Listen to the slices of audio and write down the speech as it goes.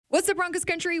What's up, Broncos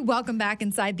country? Welcome back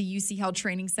inside the UC Health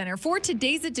Training Center for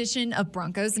today's edition of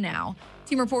Broncos Now.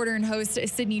 Team reporter and host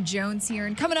Sydney Jones here.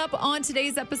 And coming up on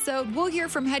today's episode, we'll hear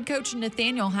from head coach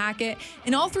Nathaniel Hackett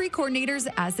and all three coordinators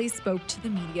as they spoke to the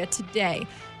media today.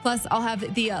 Plus, I'll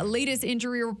have the latest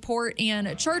injury report,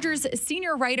 and Chargers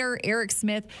senior writer Eric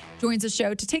Smith joins the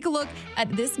show to take a look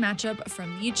at this matchup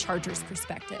from the Chargers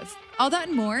perspective. All that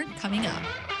and more coming up.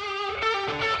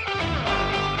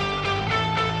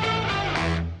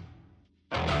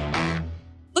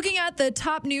 Looking at the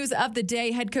top news of the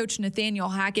day, head coach Nathaniel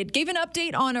Hackett gave an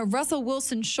update on a Russell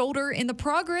Wilson's shoulder and the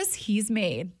progress he's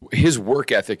made. His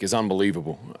work ethic is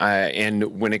unbelievable.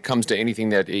 And when it comes to anything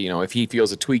that, if he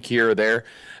feels a tweak here or there,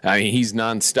 he's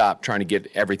nonstop trying to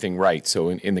get everything right. So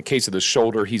in the case of the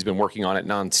shoulder, he's been working on it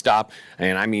nonstop.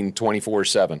 And I mean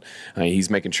 24/7.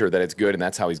 He's making sure that it's good, and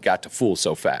that's how he's got to full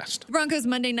so fast. The Broncos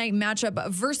Monday night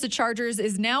matchup versus the Chargers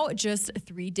is now just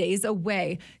 3 days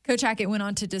away. Coach Hackett went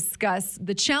on to discuss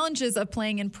the challenges of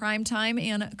playing in prime time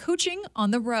and coaching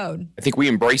on the road. I think we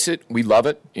embrace it. We love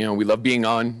it. We love being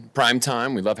on prime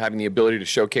time. We love having the ability to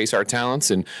showcase our talents,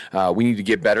 and we need to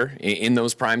get better in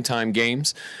those prime time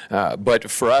games. But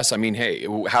for us, hey,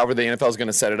 however the NFL is going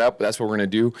to set it up, that's what we're going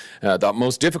to do. The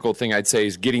most difficult thing I'd say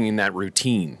is getting in that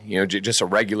routine, just a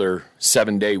regular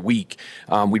 7-day week.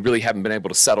 We really haven't been able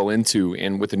to settle into,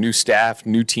 and with a new staff,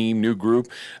 new team, new group,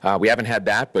 we haven't had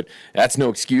that, but that's no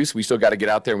excuse. We still got to get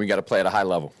out there and we got to play at a high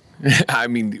level.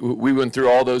 We went through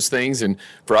all those things, and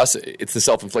for us, it's the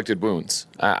self-inflicted wounds.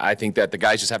 I think that the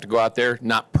guys just have to go out there,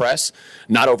 not press,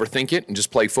 not overthink it, and just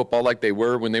play football like they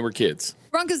were when they were kids.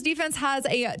 Broncos defense has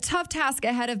a tough task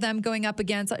ahead of them going up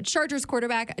against Chargers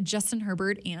quarterback Justin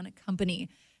Herbert and company.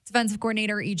 Defensive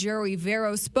coordinator Ejiro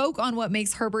Evero spoke on what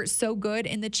makes Herbert so good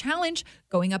and the challenge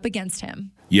going up against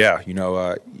him. Yeah,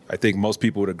 I think most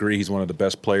people would agree he's one of the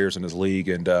best players in his league,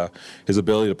 and his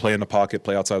ability to play in the pocket,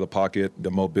 play outside the pocket,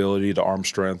 the mobility, the arm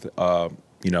strength,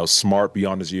 smart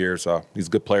beyond his years. He's a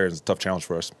good player, and it's a tough challenge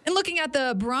for us. And looking at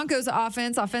the Broncos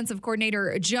offense, offensive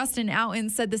coordinator Justin Outen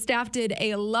said the staff did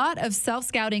a lot of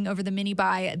self-scouting over the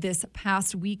mini-bye this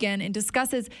past weekend and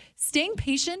discusses staying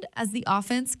patient as the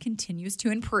offense continues to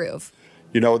improve.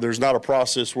 There's not a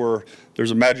process where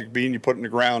there's a magic bean you put in the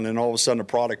ground and all of a sudden a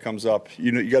product comes up.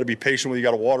 You got to be patient when you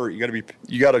got to water it.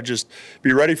 You got to just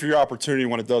be ready for your opportunity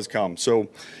when it does come. So,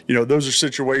 those are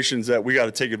situations that we got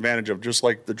to take advantage of, just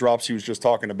like the drops he was just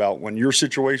talking about. When your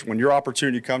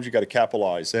opportunity comes, you got to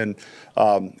capitalize. And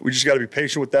we just got to be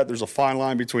patient with that. There's a fine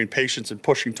line between patience and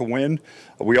pushing to win.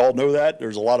 We all know that.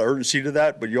 There's a lot of urgency to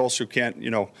that, but you also can't,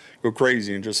 go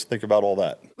crazy and just think about all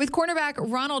that. With cornerback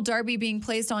Ronald Darby being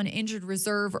placed on injured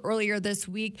reserve earlier this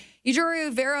week,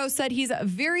 Ejiro Evero said he's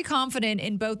very confident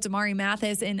in both Damari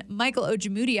Mathis and Michael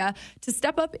Ojemudia to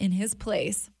step up in his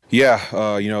place. Yeah,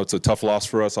 it's a tough loss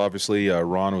for us, obviously.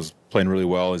 Ron was playing really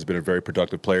well. He's been a very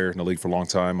productive player in the league for a long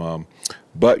time.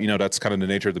 But, that's kind of the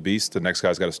nature of the beast. The next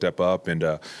guy's got to step up. And,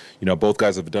 both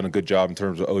guys have done a good job in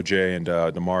terms of OJ and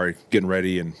Damari getting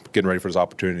ready for his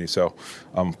opportunity. So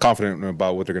I'm confident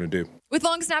about what they're going to do. With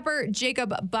long snapper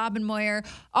Jacob Bobenmoyer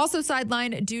also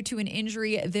sidelined due to an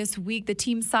injury this week, the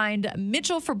team signed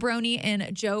Mitchell Fabroni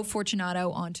and Joe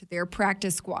Fortunato onto their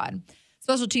practice squad.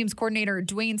 Special teams coordinator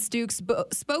Dwayne Stukes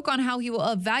spoke on how he will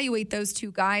evaluate those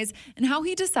two guys and how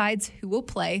he decides who will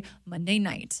play Monday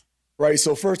night. Right,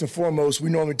 so first and foremost, we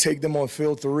normally take them on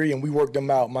field 3 and we work them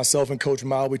out. Myself and Coach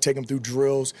Mal, we take them through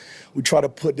drills. We try to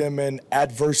put them in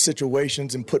adverse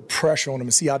situations and put pressure on them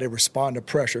and see how they respond to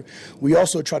pressure. We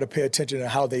also try to pay attention to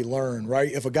how they learn,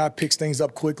 right? If a guy picks things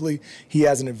up quickly, he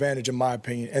has an advantage in my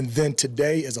opinion. And then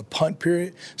today is a punt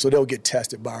period, so they'll get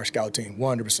tested by our scout team,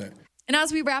 100%. And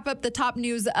as we wrap up the top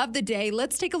news of the day,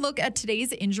 let's take a look at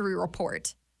today's injury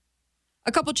report.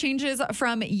 A couple changes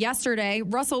from yesterday.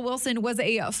 Russell Wilson was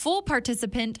a full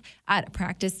participant at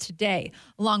practice today,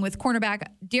 along with cornerback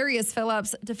Darius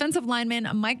Phillips, defensive lineman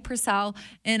Mike Purcell,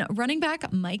 and running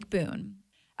back Mike Boone.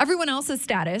 Everyone else's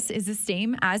status is the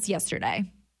same as yesterday.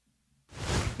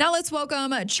 Now let's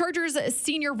welcome Chargers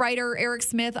senior writer Eric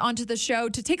Smith onto the show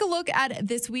to take a look at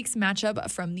this week's matchup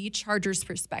from the Chargers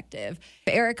perspective.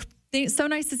 Eric, so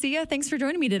nice to see you. Thanks for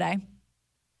joining me today.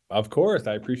 Of course.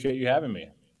 I appreciate you having me.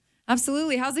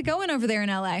 Absolutely. How's it going over there in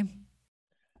LA?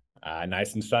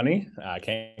 Nice and sunny. I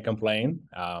can't complain.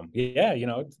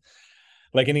 It's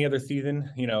like any other season,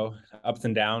 ups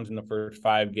and downs in the first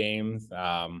 5 games,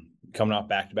 coming off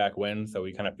back-to-back wins. So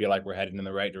we kind of feel like we're heading in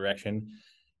the right direction.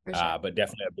 For sure. But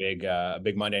definitely a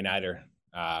big Monday nighter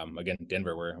against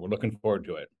Denver. We're looking forward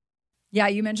to it. Yeah,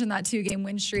 you mentioned that 2-game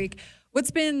win streak.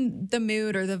 What's been the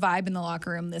mood or the vibe in the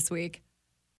locker room this week?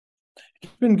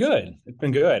 It's been good.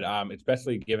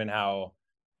 Especially given how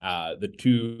the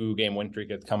 2-game win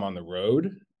streak has come on the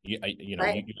road. Right. You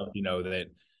know that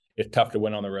it's tough to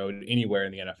win on the road anywhere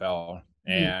in the NFL.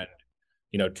 And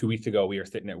 2 weeks ago we were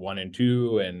sitting at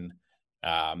 1-2, and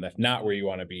that's not where you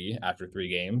want to be after 3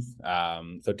 games.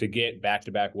 So to get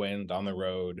back-to-back wins on the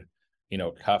road,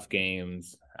 tough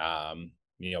games,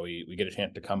 we get a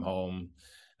chance to come home,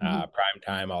 prime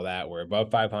time, all that. We're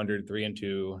above 500,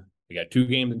 3-2. We got 2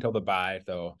 games until the bye,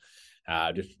 so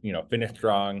just finish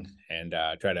strong and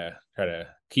try to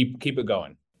keep it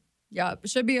going. Yeah,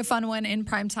 should be a fun one in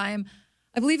prime time.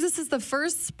 I believe this is the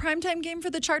first primetime game for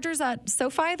the Chargers at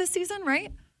SoFi this season,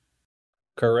 right?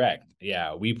 Correct.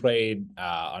 Yeah, we played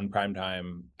on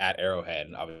primetime at Arrowhead,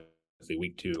 obviously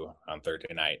week 2 on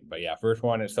Thursday night. But yeah, first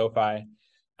one at SoFi.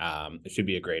 It should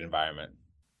be a great environment.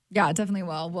 Yeah, it definitely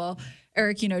will. Well,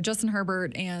 Eric, Justin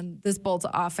Herbert and this Bolts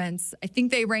offense, I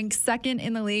think they rank second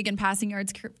in the league in passing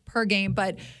yards per game,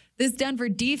 but this Denver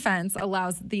defense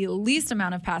allows the least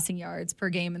amount of passing yards per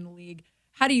game in the league.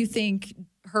 How do you think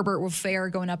Herbert will fare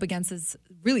going up against his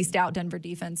really stout Denver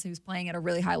defense, who's playing at a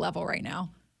really high level right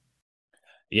now?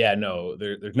 Yeah, no,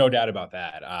 there's no doubt about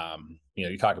that.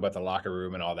 You talk about the locker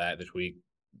room and all that this week.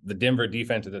 The Denver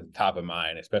defense is at the top of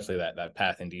mind, especially that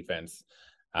passing defense.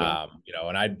 Yeah.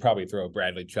 And I'd probably throw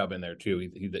Bradley Chubb in there too.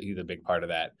 He's a big part of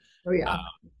that. Oh yeah.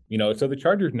 So the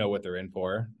Chargers know what they're in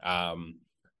for.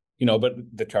 But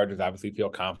the Chargers obviously feel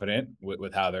confident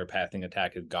with how their passing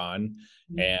attack has gone,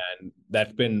 and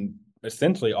that's been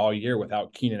essentially all year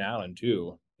without Keenan Allen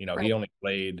too. Right. He only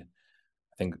played,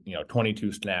 I think,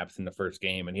 22 snaps in the first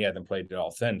game, and he hasn't played it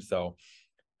all since. So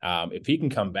if he can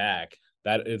come back,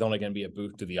 that is only going to be a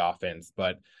boost to the offense.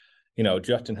 But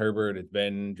Justin Herbert has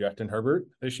been Justin Herbert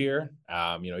this year.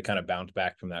 He kind of bounced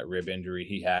back from that rib injury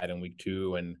he had in week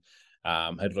 2 and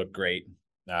had looked great,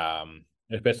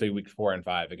 especially weeks 4 and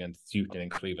 5 against Houston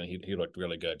and Cleveland. He looked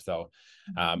really good. So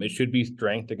it should be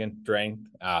strength against strength.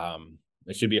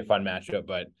 It should be a fun matchup,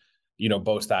 but,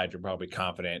 both sides are probably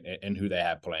confident in who they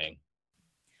have playing.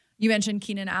 You mentioned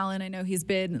Keenan Allen. I know he's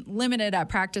been limited at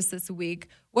practice this week.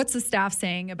 What's the staff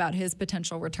saying about his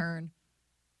potential return?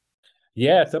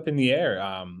 Yeah, it's up in the air.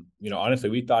 Honestly,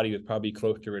 we thought he was probably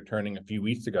close to returning a few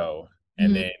weeks ago,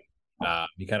 and then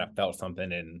he kind of felt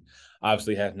something and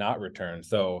obviously has not returned.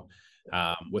 So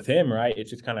with him, right, it's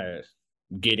just kind of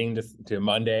getting to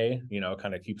Monday,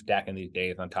 kind of keep stacking these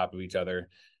days on top of each other.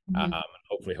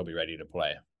 Hopefully he'll be ready to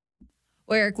play.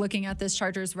 Well, Eric, looking at this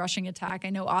Chargers rushing attack, I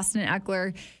know Austin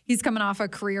Eckler, he's coming off a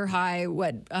career high,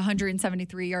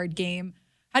 173-yard game.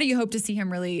 How do you hope to see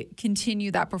him really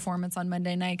continue that performance on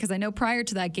Monday night? Because I know prior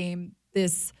to that game,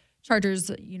 this Chargers,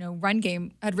 run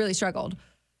game had really struggled.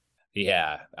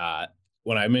 Yeah.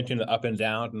 When I mentioned the up and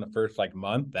down in the first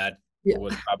month, that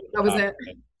was probably that was it.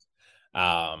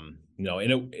 And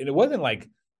it wasn't like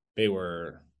they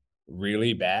were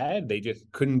really bad. They just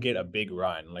couldn't get a big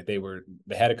run. They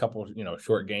had a couple,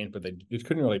 short gains, but they just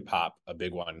couldn't really pop a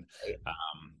big one.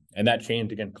 And that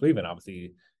changed against Cleveland,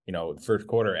 obviously. The first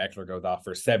quarter, Eckler goes off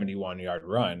for a 71-yard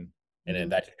run, and then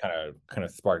that just kind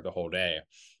of sparked the whole day.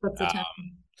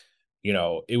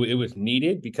 It was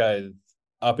needed because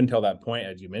up until that point,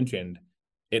 as you mentioned,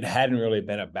 it hadn't really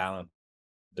been a balanced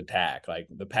attack.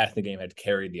 The passing game had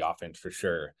carried the offense for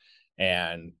sure,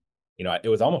 and it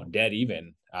was almost dead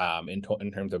even in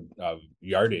terms of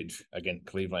yardage against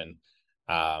Cleveland.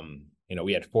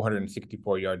 We had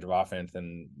 464 yards of offense,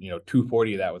 and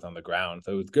 240 of that was on the ground.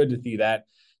 So it was good to see that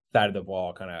side of the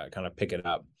ball kind of pick it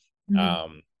up.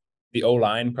 The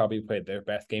O-line probably played their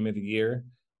best game of the year,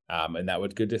 and that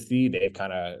was good to see. They've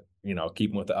kind of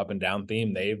keeping with the up and down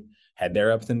theme. They've had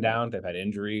their ups and downs. They've had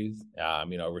injuries.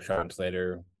 Rashawn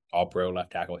Slater, all-pro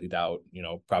left tackle, he's out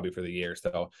probably for the year.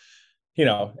 So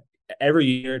every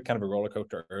year kind of a roller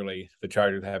coaster early. The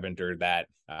Chargers have endured that,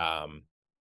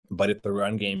 but if the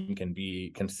run game can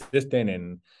be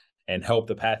consistent and help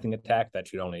the passing attack, that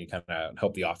should only kind of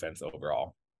help the offense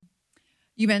overall.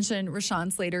 You mentioned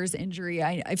Rashawn Slater's injury.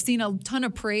 I've seen a ton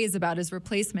of praise about his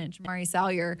replacement, Jamari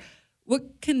Salyer.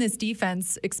 What can this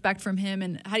defense expect from him,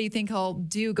 and how do you think he'll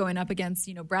do going up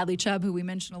against, Bradley Chubb, who we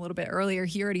mentioned a little bit earlier?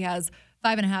 He already has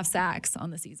 5.5 sacks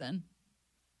on the season.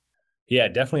 Yeah,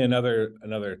 definitely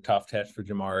another tough test for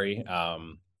Jamari.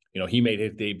 He made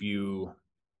his debut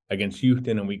against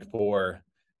Houston in week 4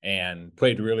 and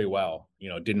played really well.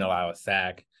 Didn't allow a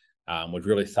sack, was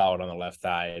really solid on the left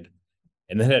side.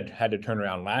 And then had to turn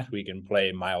around last week and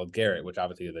play Myles Garrett, which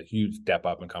obviously is a huge step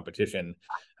up in competition.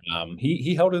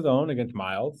 He held his own against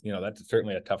Myles. That's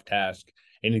certainly a tough task.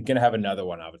 And he's going to have another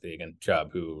one, obviously, against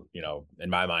Chubb, who, in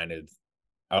my mind is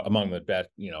among the best,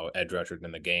 edge rushers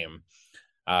in the game.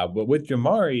 But with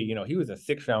Jamari, he was a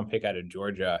 6th-round pick out of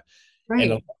Georgia.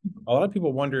 And a lot of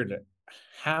people wondered,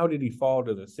 how did he fall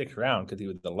to the 6th round? Because he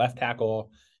was the left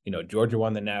tackle. Georgia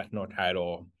won the national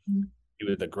title. Mm-hmm. He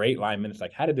was a great lineman. It's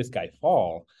like, how did this guy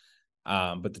fall?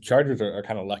 But the Chargers are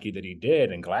kind of lucky that he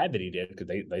did, and glad that he did, because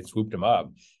they swooped him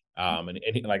up. And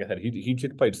he, like I said, he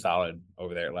just played solid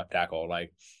over there at left tackle.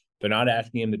 Like, they're not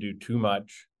asking him to do too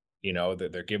much.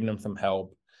 They're giving him some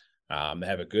help. They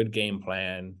have a good game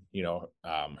plan.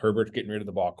 Herbert's getting rid of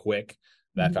the ball quick.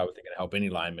 That's obviously going to help any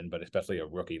lineman, but especially a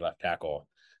rookie left tackle.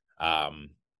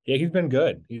 He's been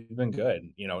good.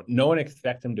 No one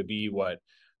expects him to be what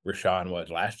Rashawn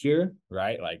was last year,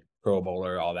 right? Like Pro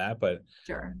Bowler, all that. But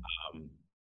sure,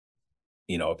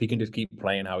 if he can just keep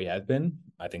playing how he has been,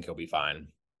 I think he'll be fine.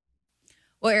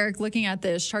 Well, Eric, looking at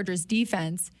this Chargers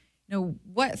defense,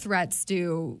 what threats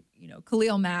do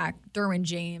Khalil Mack, Derwin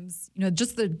James,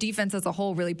 just the defense as a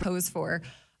whole really pose for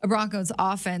a Broncos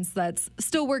offense that's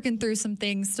still working through some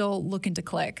things, still looking to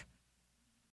click?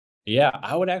 Yeah,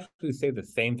 I would actually say the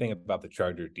same thing about the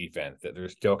Chargers defense, that they're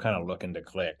still kind of looking to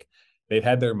click. They've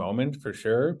had their moments for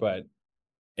sure, but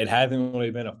it hasn't really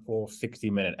been a full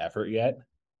 60-minute effort yet.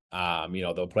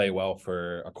 They'll play well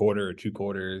for a quarter or 2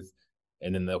 quarters,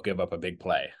 and then they'll give up a big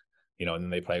play, and then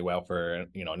they play well for,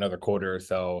 another quarter or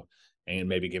so, and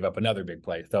maybe give up another big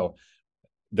play. So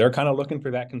they're kind of looking for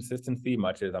that consistency,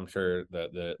 much as I'm sure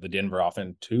the Denver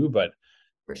offense too. But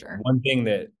for sure, one thing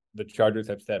that the Chargers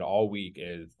have said all week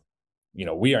is,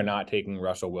 we are not taking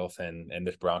Russell Wilson and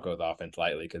this Broncos offense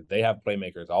lightly, because they have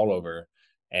playmakers all over,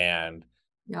 and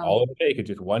all it would take is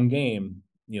just one game,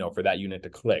 for that unit to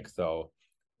click. So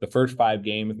the first 5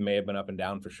 games may have been up and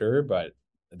down for sure, but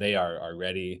they are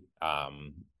ready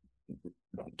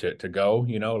to go.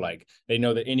 Like, they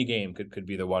know that any game could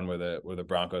be the one where the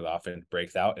Broncos offense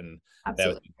breaks out, and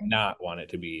absolutely, they would not want it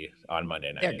to be on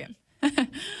Monday night. Their game.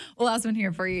 Well, last one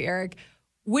here for you, Eric.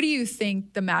 What do you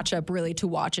think the matchup really to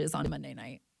watch is on Monday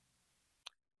night?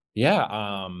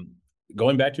 Yeah,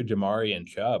 going back to Jamari and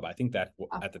Chubb, I think that's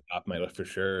at the top of my list for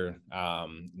sure.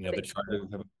 The Chargers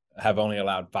have only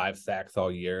allowed 5 sacks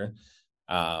all year.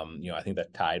 I think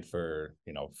that's tied for,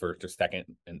 first or second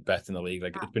and best in the league.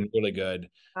 Like, it's been really good.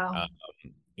 Wow.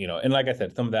 And like I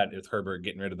said, some of that is Herbert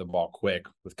getting rid of the ball quick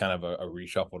with kind of a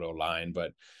reshuffled O-line.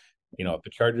 But, if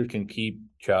the Chargers can keep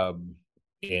Chubb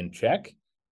in check,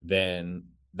 then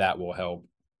that will help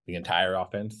the entire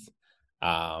offense.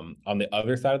 On the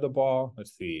other side of the ball,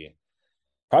 let's see,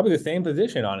 probably the same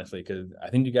position, honestly, because I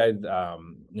think you guys,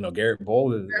 Garrett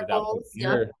Bowles is out for the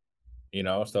year,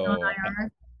 so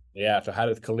yeah. So how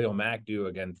does Khalil Mack do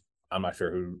against, I'm not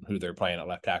sure who they're playing at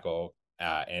left tackle,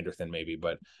 Anderson maybe,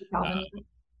 but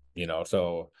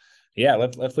so yeah,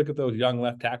 let's look at those young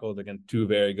left tackles against 2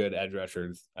 very good edge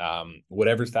rushers.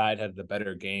 Whatever side has the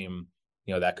better game,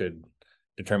 that could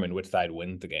determine which side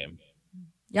wins the game.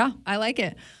 Yeah, I like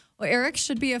it. Well, Eric,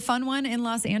 should be a fun one in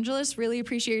Los Angeles. Really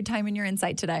appreciate your time and your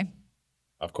insight today.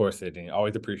 Of course, Sydney.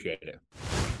 Always appreciate it.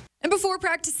 And before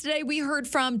practice today, we heard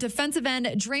from defensive end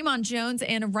Draymond Jones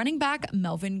and running back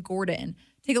Melvin Gordon.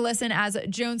 Take a listen as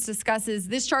Jones discusses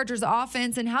this Chargers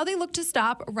offense and how they look to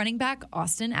stop running back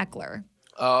Austin Eckler.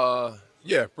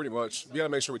 Yeah, pretty much. We got to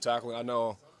make sure we tackle it. I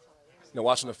know,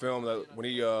 watching the film, that when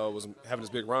he was having his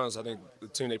big runs, I think the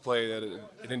team they played,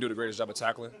 it didn't do the greatest job of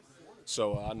tackling.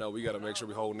 So I know we got to make sure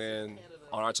we holding in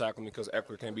on our tackling, because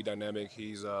Eckler can be dynamic.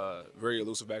 He's very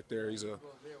elusive back there.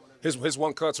 His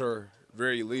one cuts are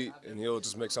very elite, and he'll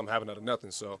just make something happen out of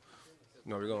nothing. So,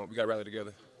 we got to rally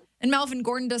together. And Melvin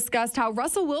Gordon discussed how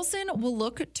Russell Wilson will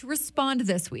look to respond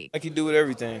this week. Like he do with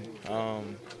everything.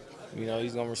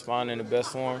 He's going to respond in the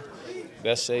best form,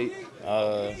 best shape. He's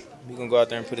going to go out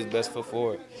there and put his best foot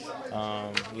forward.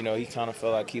 He kind of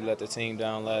felt like he let the team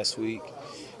down last week.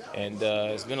 And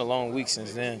it's been a long week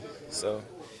since then. So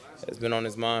it's been on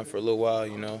his mind for a little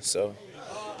while, So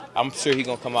I'm sure he's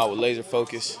going to come out with laser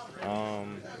focus,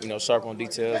 sharp on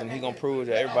details. And he's going to prove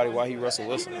to everybody why he Russell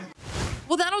Wilson.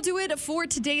 Well, that'll do it for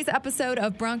today's episode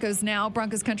of Broncos Now.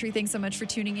 Broncos Country, thanks so much for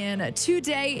tuning in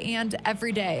today and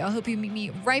every day. I hope you meet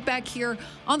me right back here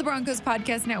on the Broncos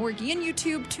Podcast Network and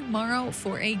YouTube tomorrow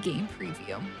for a game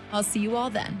preview. I'll see you all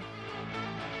then.